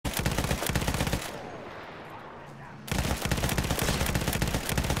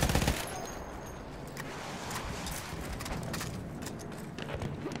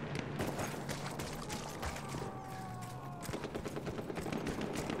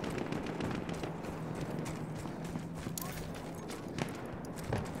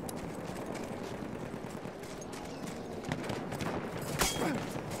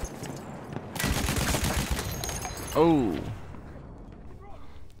Oh.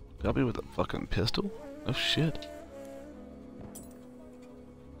 Got me with a fucking pistol? Oh shit.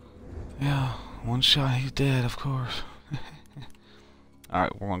 Yeah, one shot, he's dead, of course.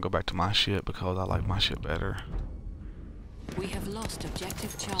 Alright, we're gonna go back to my shit because I like my shit better. We have lost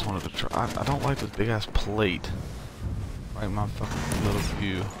objective Charlie. Just wanted to try. I don't like this big ass plate. Right in my fucking little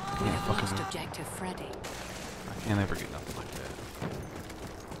view. We have lost objective Freddy. I can't ever get nothing like that.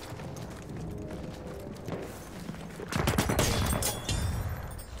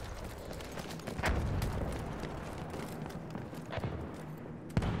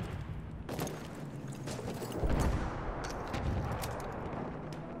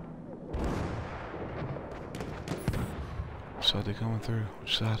 Which side they coming through?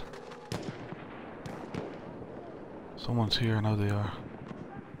 Which side? Someone's here, I know they are.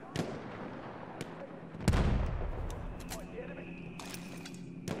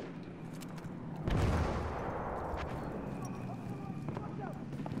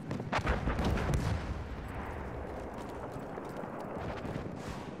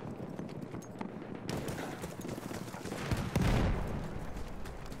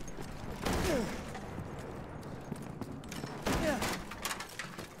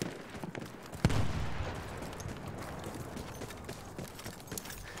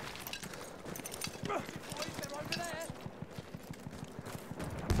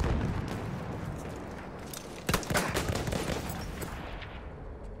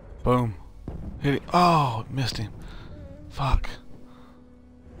 Boom. Hit it. Oh, missed him. Fuck.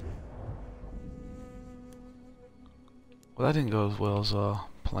 Well, that didn't go as well as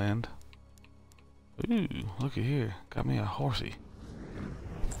planned. Ooh, look at here. Got me a horsey.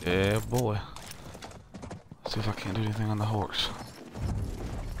 Yeah, boy. Let's see if I can't do anything on the horse.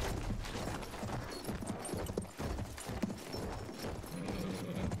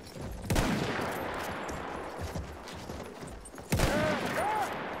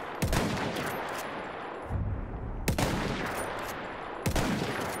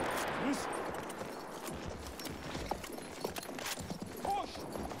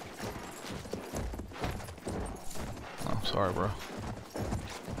 Sorry, bro.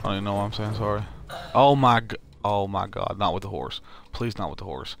 I don't even know why I'm saying sorry. Oh my god, not with the horse. Please not with the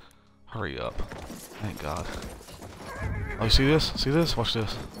horse. Hurry up. Thank God. Oh, you see this? See this? Watch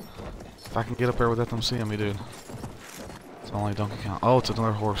this. If I can get up there without them seeing me, dude. It's only donkey count. Oh, it's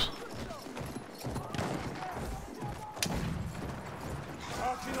another horse.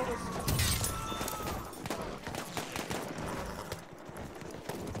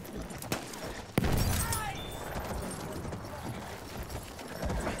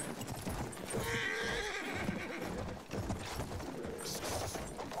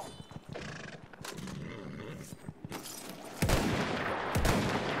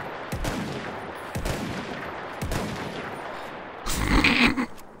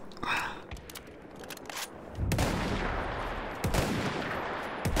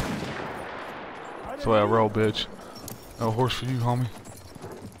 That's the way I roll, bitch. No horse for you, homie.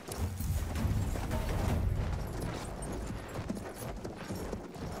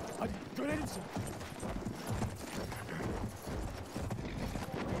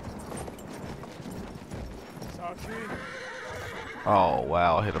 Oh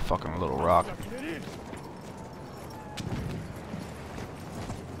wow, I hit a fucking little rock.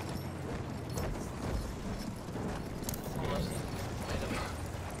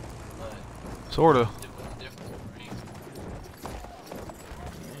 Sorta.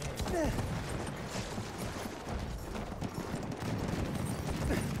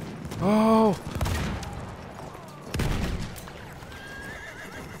 Oh.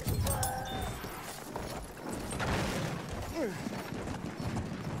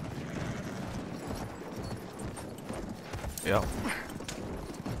 Yep.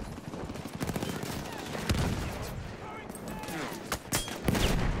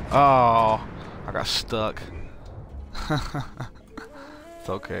 Oh, I got stuck. It's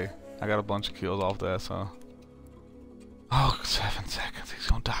okay. I got a bunch of kills off that, so. Oh, 7 seconds. He's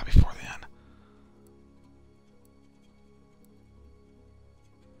gonna die before the end.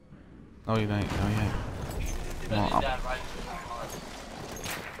 No, you ain't. No, you ain't. Well,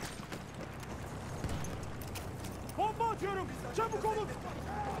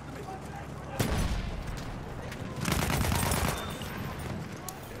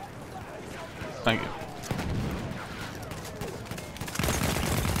 thank you.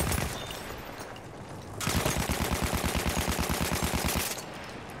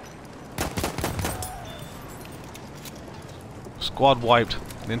 Squad wiped.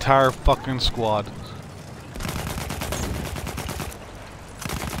 The entire fucking squad.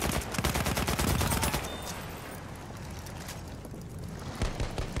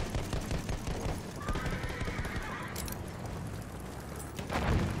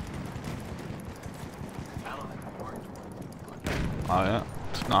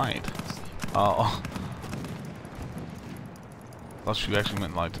 Night. Oh. Thought you actually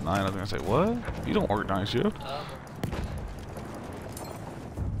meant like tonight. I was gonna say, what? You don't work night shift.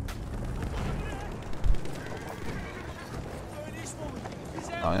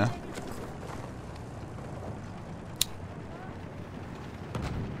 Oh yeah.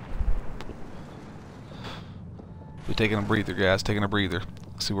 We're taking a breather, guys. Taking a breather.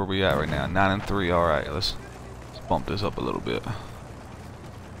 Let's see where we at right now. 9 and 3. All right, let's bump this up a little bit.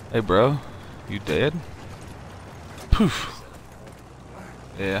 Hey, bro, you dead? Poof.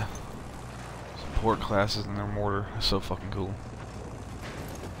 Yeah. Support classes in their mortar. That's so fucking cool.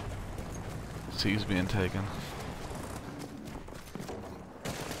 C's being taken.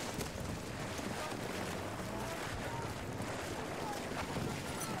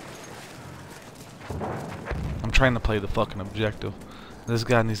 I'm trying to play the fucking objective. This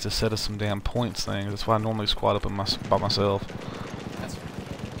guy needs to set us some damn points things. That's why I normally squat up by myself.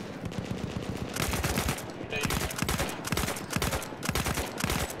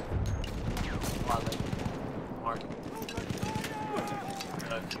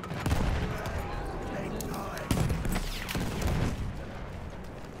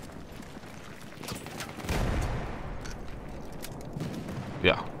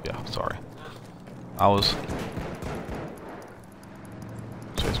 Yeah, sorry. I was...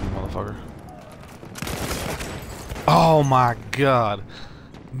 Chase me, motherfucker. Oh my god.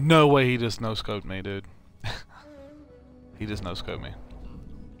 No way he just no-scoped me, dude. He just no-scoped me.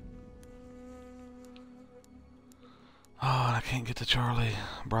 Oh, and I can't get to Charlie.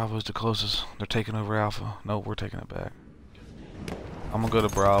 Bravo's the closest. They're taking over Alpha. No, we're taking it back. I'm gonna go to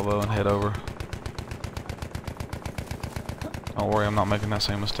Bravo and head over. Don't worry, I'm not making that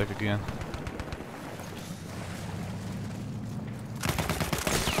same mistake again.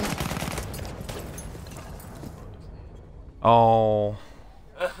 Oh.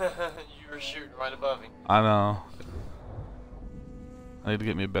 You were shooting right above him. I know. I need to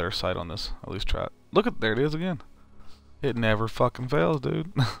get me a better sight on this. At least try it. Look at, there it is again. It never fucking fails,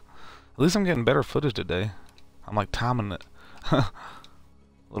 dude. At least I'm getting better footage today. I'm like timing it. A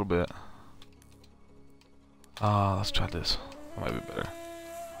little bit. Let's try this. That might be better.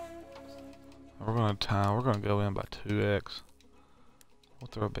 We're gonna go in by 2x. We'll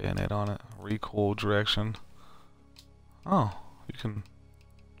throw a bayonet on it. Recoil direction. Oh, you can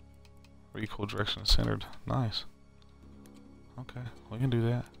recoil direction centered. Nice. Okay, we can do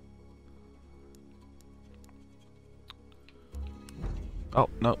that. Oh,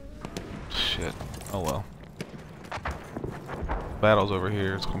 no. Shit. Oh well. Battle's over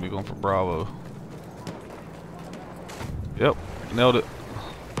here. It's gonna be going for Bravo. Yep, nailed it.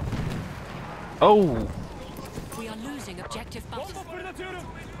 Oh! We are losing objective butter.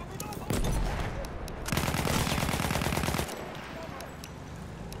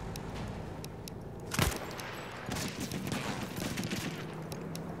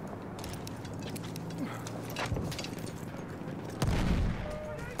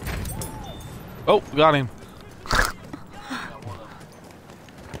 Oh, got him.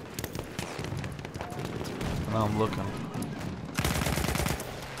 Now I'm looking.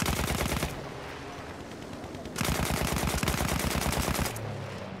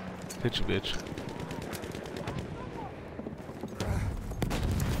 Hit you, bitch.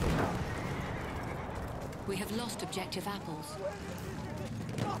 We have lost objective apples.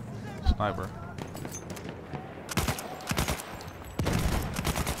 Sniper.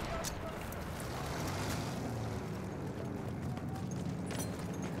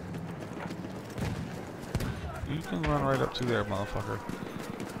 You can run right up to there, motherfucker.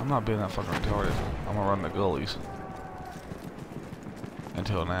 I'm not being that fucking retarded. I'm gonna run the gullies.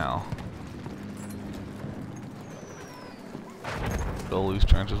 Until now. Gullies,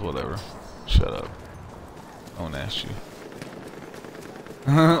 trenches, whatever. Shut up. I won't ask you.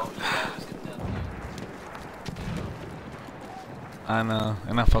 I know,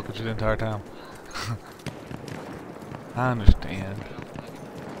 and I fuck with you the entire time. I understand.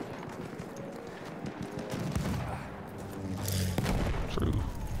 True.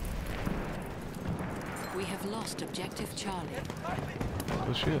 We have lost objective Charlie.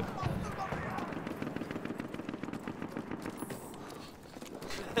 Good shit.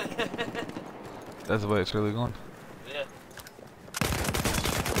 That's the way it's really going. Yeah.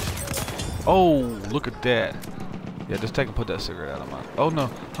 Oh, look at that. Yeah, just take and put that cigarette out of mine. Oh no.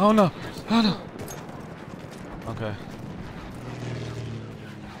 Oh no. Oh no. Okay.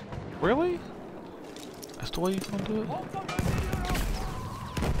 Really? That's the way you want to do it?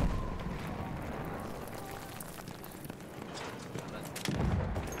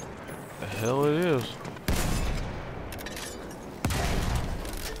 The hell it is.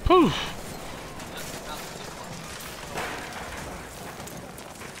 Whew.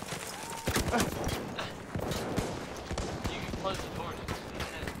 You can close the door.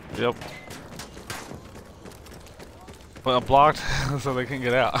 Yep. But I'm blocked, so they can't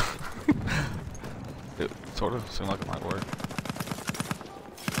get out. It sort of seemed like it might work.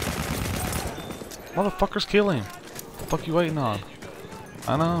 Motherfuckers, kill him. The fuck you waiting on?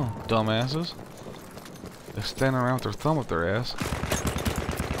 I know, dumbasses. They're standing around with their thumb up their ass.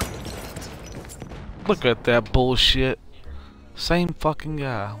 Look at that bullshit. Same fucking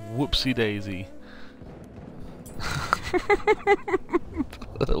guy. Whoopsie daisy.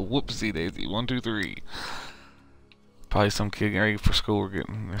 Whoopsie daisy. 1, 2, 3. Probably some kid getting ready for school or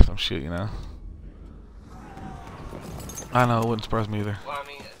getting or some shit, you know. I know, it wouldn't surprise me either. Well, I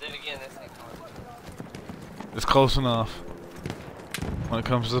mean, then again, this ain't hard. It's close enough. When it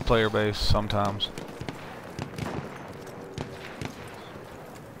comes to the player base, sometimes.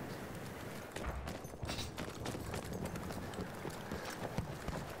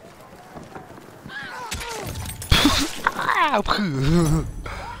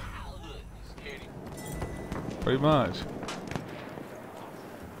 Pretty much.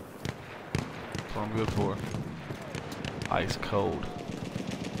 That's what I'm good for. Ice cold.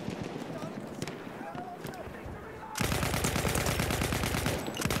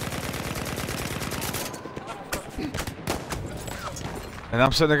 And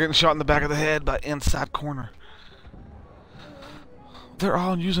I'm sitting there getting shot in the back of the head by inside corner. They're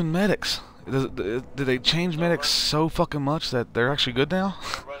all using medics. Did they change medics so fucking much that they're actually good now?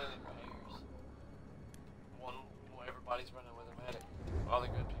 They're running in pairs. Everybody's running with a medic. All the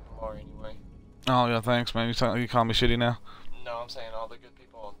good people are anyway. Oh yeah, thanks, man. You call me shitty now? No, I'm saying all the good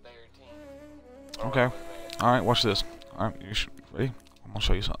people on their team. Okay. All right, watch this. All right, you ready? I'm gonna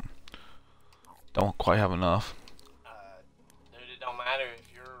show you something. Don't quite have enough. Dude, it don't matter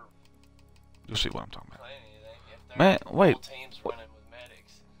if you're You'll see what I'm talking about. playing anything. If they're Man, wait. whole teams running with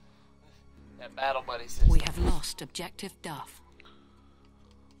medics. That battle buddy system. We have lost objective Duff.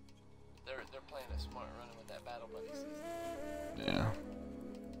 They're playing it smart, running with that battle buddy system. Yeah.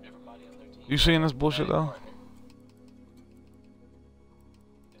 Everybody on their team. You seeing this bullshit though? Partner.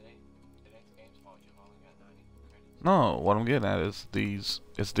 It ain't the game's fault. You've only got 90 credits. No, what I'm getting at is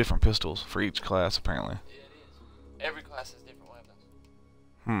it's different pistols for each class apparently. It is. Every class has different weapons.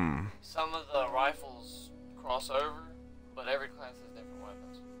 Hmm. Some of the rifles cross over, but every class has different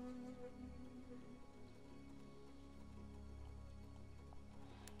weapons.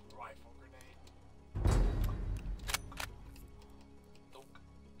 Rifle grenade. Dope.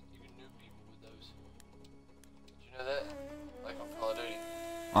 You can nuke people with those. Did you know that? Like on Call of Duty.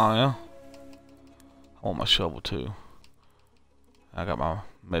 Oh yeah. I want my shovel too. I got my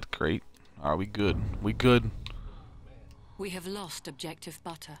med crate. Are we good? We good? We have lost objective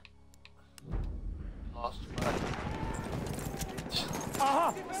Butter. Lost fight.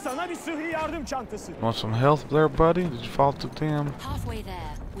 Aha! Sana bir sıhhi yardım çantası. Want some health there, buddy? Did you fall to damn? Halfway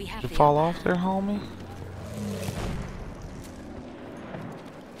there, we have Did you the fall upper off there, homie?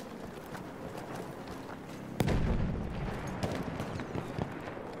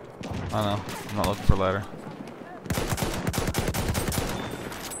 I know. I'm not looking for a ladder.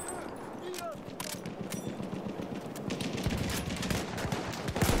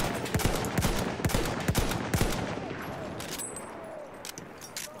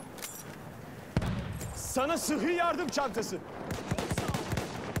 Sana sıhhi yardım çantası.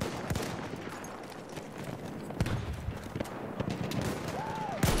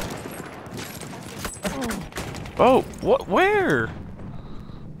 Oh, what? Where?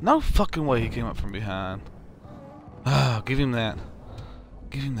 No fucking way he came up from behind. Ah, give him that.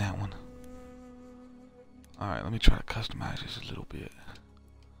 Give him that one. Alright, let me try to customize this a little bit.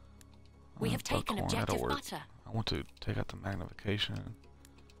 We have taken Buckhorn, objective that'll work. Butter. I want to take out the magnification.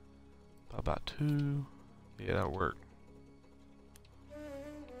 About 2. Yeah, that'll work.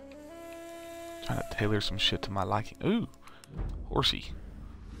 Trying to tailor some shit to my liking. Ooh, horsey.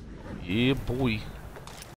 Yeah, boy.